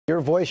Your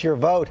voice, your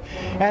vote.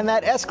 And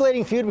that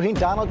escalating feud between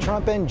Donald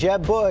Trump and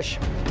Jeb Bush.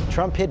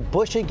 Trump hit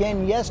Bush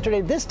again yesterday,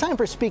 this time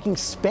for speaking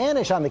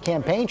Spanish on the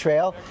campaign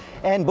trail.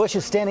 And Bush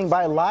is standing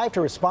by live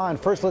to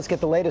respond. First, let's get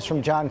the latest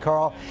from John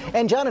Carl.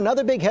 And John,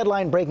 another big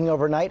headline breaking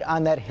overnight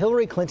on that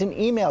Hillary Clinton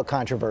email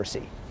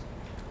controversy.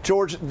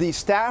 George,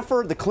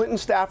 the Clinton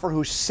staffer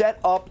who set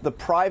up the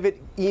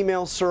private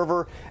email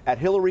server at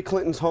Hillary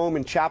Clinton's home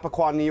in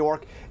Chappaqua, New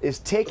York, is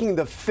taking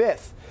the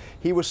fifth.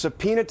 He was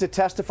subpoenaed to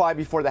testify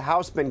before the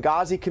House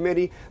Benghazi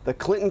committee. The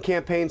Clinton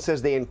campaign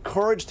says they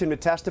encouraged him to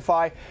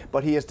testify,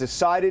 but he has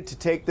decided to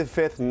take the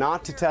fifth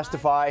not to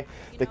testify.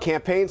 The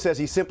campaign says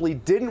he simply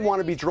didn't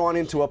want to be drawn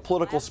into a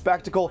political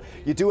spectacle.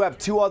 You do have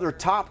two other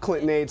top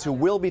Clinton aides who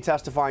will be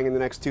testifying in the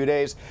next 2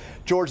 days.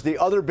 George, the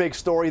other big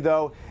story,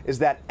 though, is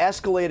that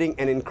escalating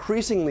and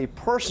increasingly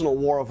personal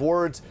war of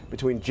words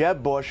between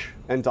Jeb Bush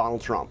and Donald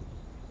Trump.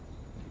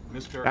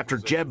 After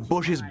Jeb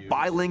Bush's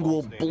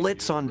bilingual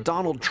blitz on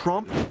Donald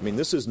Trump, I mean,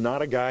 this is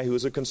not a guy who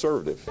is a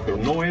conservative.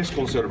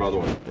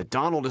 The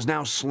Donald is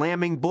now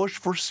slamming Bush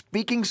for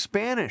speaking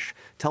Spanish,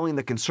 telling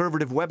the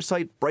conservative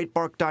website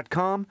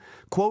Breitbart.com,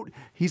 quote,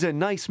 "He's a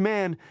nice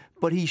man,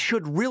 but he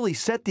should really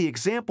set the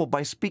example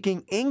by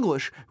speaking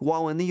English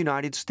while in the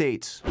United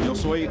States." Yo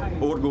soy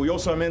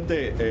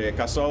orgullosamente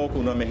casado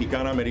con una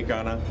mexicana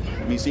americana.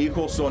 Mis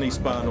hijos son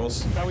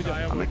hispanos.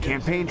 On the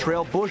campaign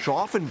trail, Bush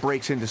often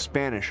breaks into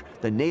Spanish,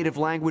 the native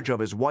language of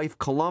his wife,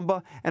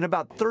 Columba, and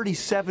about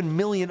 37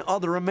 million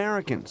other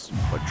Americans.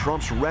 But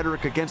Trump's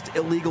rhetoric against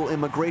illegal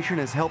immigration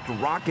has helped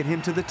rocket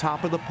him to the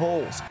top of the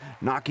polls,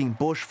 knocking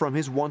Bush from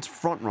his once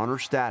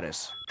frontrunner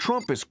status.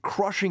 Trump is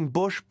crushing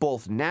Bush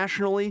both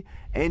nationally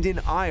and in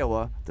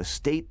Iowa, the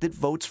state that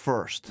votes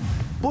first.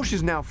 Bush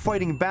is now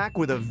fighting back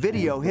with a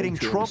video hitting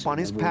Trump on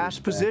his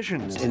past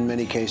positions. In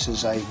many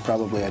cases, I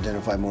probably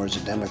identify more as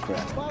a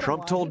Democrat.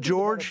 Trump told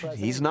George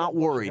he's not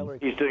worried.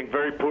 He's doing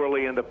very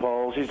poorly in the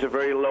polls. He's a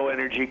very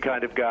low-energy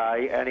kind of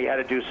guy, and he had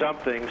to do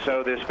something,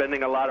 so they're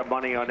spending a lot of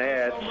money on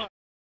ads.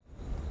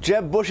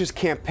 Jeb Bush's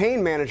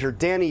campaign manager,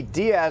 Danny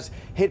Diaz,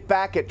 hit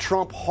back at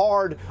Trump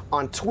hard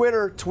on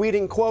Twitter,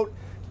 tweeting, quote,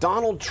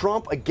 "Donald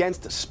Trump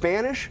against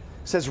Spanish?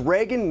 Says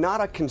Reagan not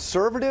a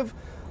conservative?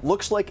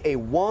 Looks like a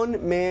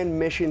one-man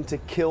mission to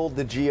kill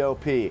the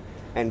GOP."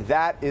 And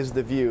that is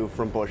the view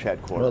from Bush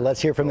headquarters. Well,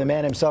 let's hear from the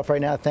man himself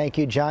right now. Thank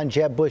you, John.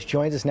 Jeb Bush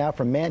joins us now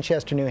from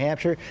Manchester, New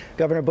Hampshire.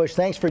 Governor Bush,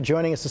 thanks for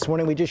joining us this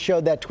morning. We just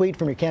showed that tweet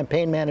from your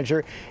campaign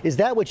manager. Is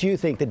that what you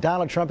think, that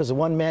Donald Trump is a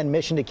one-man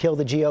mission to kill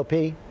the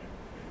GOP?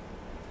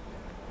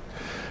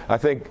 I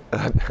think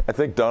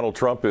Donald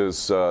Trump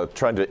is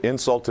trying to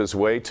insult his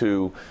way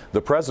to the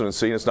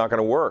presidency, and it's not going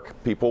to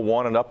work. People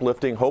want an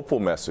uplifting, hopeful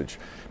message.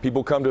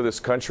 People come to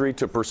this country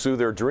to pursue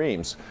their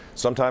dreams.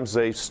 Sometimes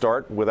they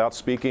start without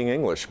speaking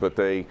English, but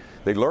they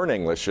learn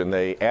English and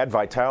they add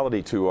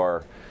vitality to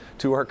our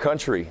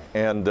country.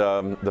 And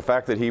the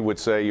fact that he would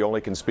say you only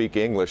can speak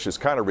English is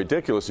kind of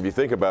ridiculous if you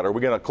think about it. Are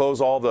we going to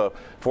close all the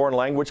foreign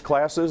language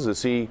classes?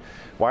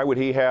 Why would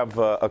he have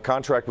a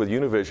contract with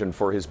Univision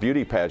for his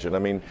beauty pageant? I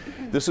mean,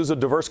 this is a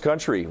diverse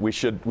country. We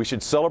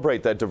should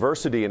celebrate that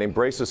diversity and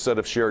embrace a set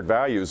of shared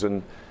values.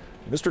 And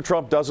Mr.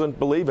 Trump doesn't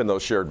believe in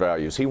those shared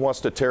values. He wants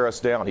to tear us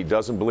down. He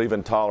doesn't believe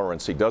in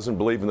tolerance. He doesn't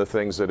believe in the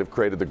things that have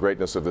created the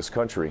greatness of this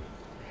country.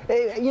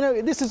 You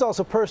know, this is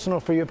also personal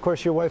for you. Of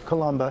course, your wife,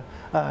 Columba,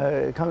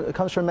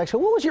 comes from Mexico.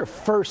 What was your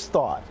first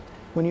thought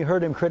when you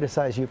heard him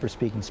criticize you for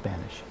speaking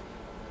Spanish?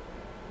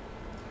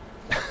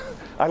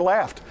 I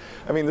laughed.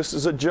 I mean, this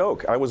is a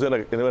joke. I was in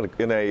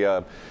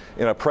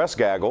a press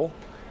gaggle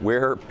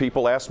where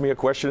people asked me a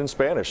question in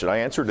Spanish, and I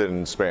answered it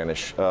in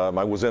Spanish.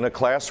 I was in a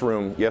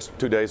classroom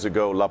 2 days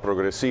ago, La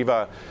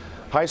Progresiva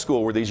High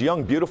School, where these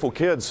young, beautiful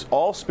kids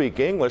all speak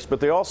English, but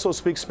they also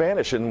speak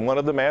Spanish. And one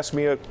of them asked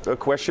me a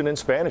question in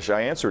Spanish.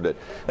 I answered it.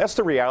 That's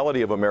the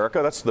reality of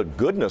America. That's the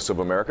goodness of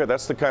America.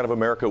 That's the kind of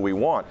America we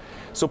want.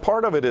 So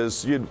part of it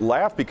is you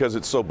laugh because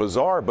it's so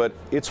bizarre, but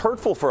it's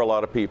hurtful for a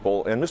lot of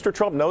people. And Mr.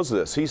 Trump knows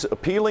this. He's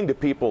appealing to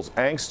people's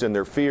angst and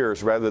their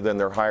fears rather than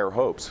their higher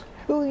hopes.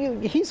 Well,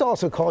 he's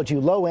also called you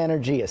low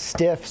energy, a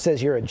stiff,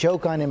 says you're a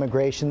joke on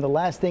immigration. The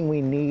last thing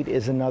we need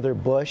is another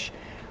Bush.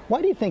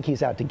 Why do you think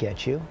he's out to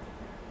get you?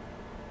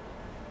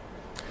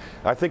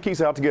 I think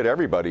he's out to get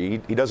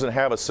everybody. He doesn't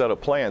have a set of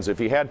plans. If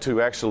he had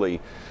to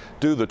actually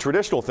do the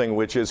traditional thing,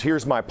 which is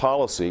here's my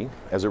policy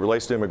as it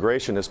relates to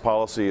immigration, his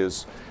policy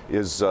is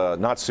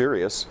not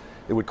serious.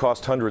 It would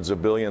cost hundreds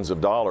of billions of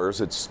dollars.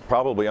 It's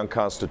probably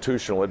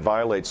unconstitutional. It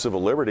violates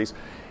civil liberties.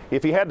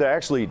 If he had to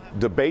actually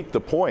debate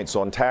the points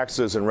on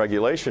taxes and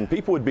regulation,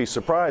 people would be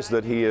surprised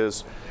that he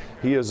is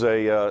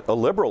a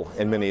liberal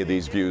in many of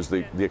these views.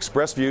 The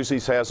expressed views he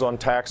has on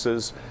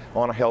taxes,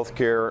 on health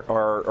care,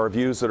 are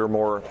views that are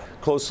more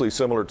closely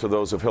similar to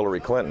those of Hillary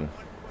Clinton.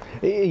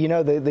 You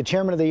know, the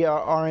chairman of the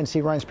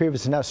RNC, Reince Priebus,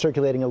 is now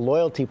circulating a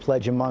loyalty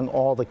pledge among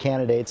all the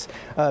candidates.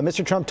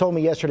 Mr. Trump told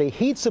me yesterday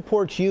he'd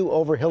support you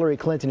over Hillary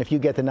Clinton if you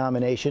get the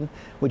nomination.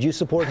 Would you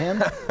support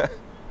him?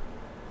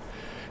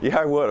 Yeah,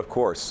 I would, of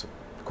course.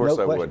 Of course,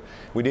 I would.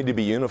 We need to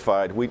be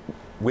unified. We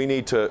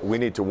need to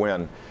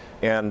win.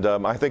 And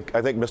I think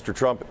Mr.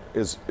 Trump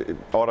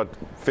ought to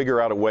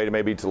figure out a way to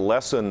maybe to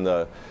lessen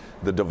the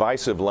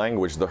divisive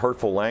language, the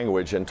hurtful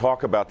language, and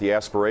talk about the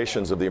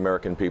aspirations of the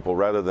American people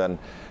rather than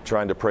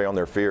trying to prey on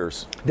their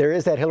fears. There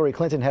is that Hillary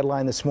Clinton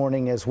headline this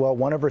morning as well.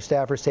 One of her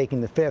staffers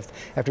taking the fifth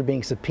after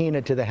being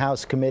subpoenaed to the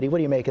House committee. What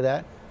do you make of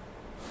that?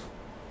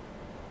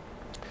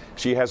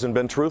 She hasn't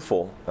been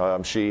truthful.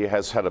 She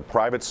has had a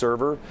private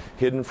server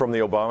hidden from the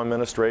Obama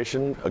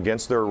administration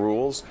against their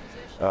rules.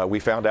 We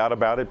found out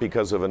about it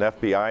because of an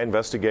FBI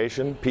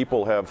investigation.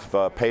 People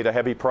have paid a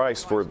heavy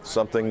price for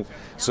something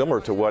similar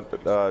to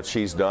what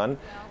she's done.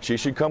 She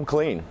should come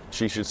clean.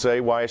 She should say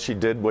why she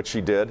did what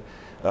she did.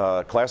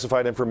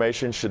 Classified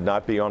information should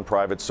not be on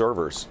private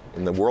servers.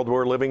 In the world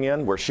we're living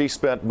in, where she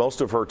spent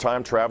most of her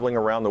time traveling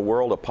around the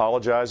world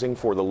apologizing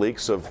for the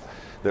leaks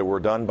that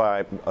were done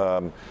by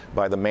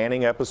the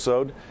Manning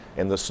episode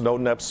and the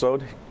Snowden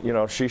episode, you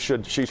know, she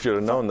should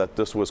have known that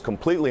this was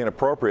completely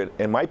inappropriate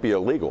and might be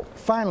illegal.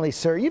 Finally,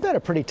 sir, you've had a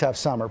pretty tough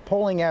summer.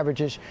 Polling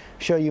averages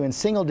show you in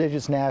single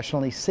digits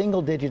nationally,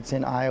 single digits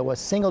in Iowa,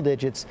 single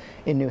digits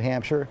in New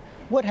Hampshire.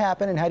 What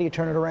happened and how do you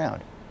turn it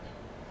around?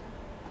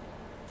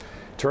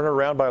 Turn it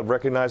around by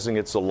recognizing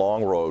it's a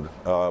long road.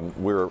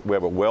 We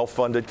have a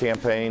well-funded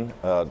campaign.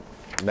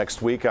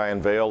 Next week, I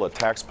unveil a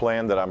tax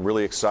plan that I'm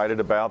really excited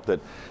about that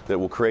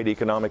will create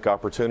economic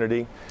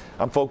opportunity.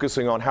 I'm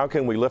focusing on how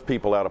can we lift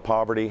people out of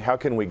poverty? How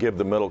can we give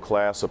the middle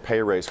class a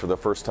pay raise for the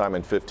first time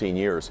in 15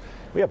 years?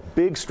 We have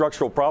big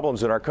structural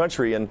problems in our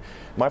country, and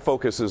my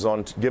focus is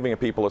on giving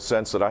people a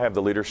sense that I have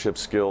the leadership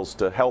skills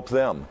to help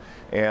them.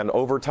 And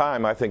over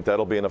time, I think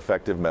that'll be an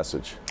effective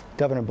message.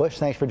 Governor Bush,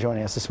 thanks for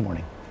joining us this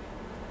morning.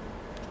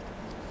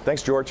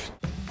 Thanks, George.